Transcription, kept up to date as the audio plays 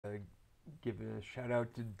give a shout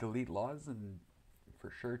out to Delete Laws, and for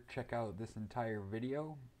sure check out this entire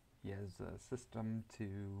video. He has a system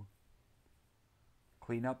to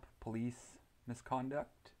clean up police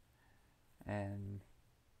misconduct, and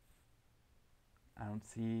I don't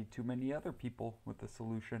see too many other people with the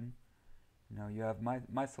solution. You know, you have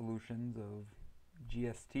my solutions of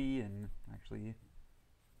GST and actually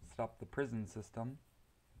stop the prison system.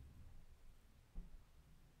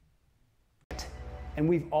 And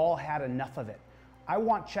we've all had enough of it. I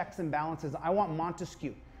want checks and balances. I want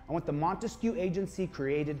Montesquieu. I want the Montesquieu agency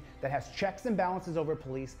created that has checks and balances over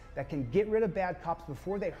police, that can get rid of bad cops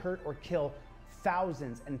before they hurt or kill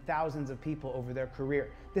thousands and thousands of people over their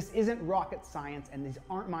career. This isn't rocket science, and these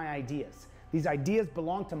aren't my ideas. These ideas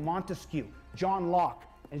belong to Montesquieu, John Locke,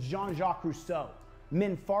 and Jean-Jacques Rousseau,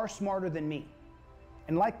 men far smarter than me,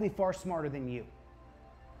 and likely far smarter than you.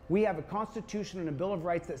 We have a constitution and a Bill of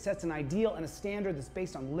Rights that sets an ideal and a standard that's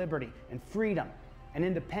based on liberty and freedom and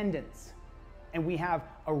independence. And we have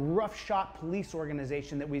a roughshod police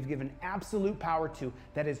organization that we've given absolute power to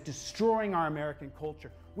that is destroying our American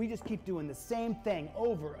culture. We just keep doing the same thing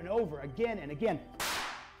over and over again and again,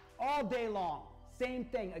 all day long. Same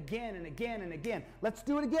thing again and again and again. Let's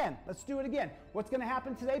do it again. Let's do it again. What's going to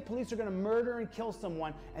happen today? Police are going to murder and kill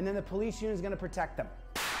someone, and then the police union is going to protect them.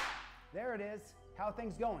 There it is. How are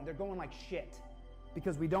things going? They're going like shit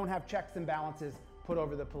because we don't have checks and balances put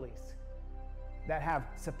over the police that have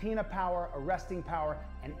subpoena power, arresting power,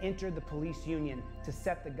 and entered the police union to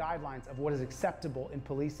set the guidelines of what is acceptable in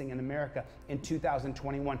policing in America in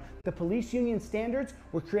 2021. The police union standards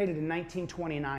were created in 1929.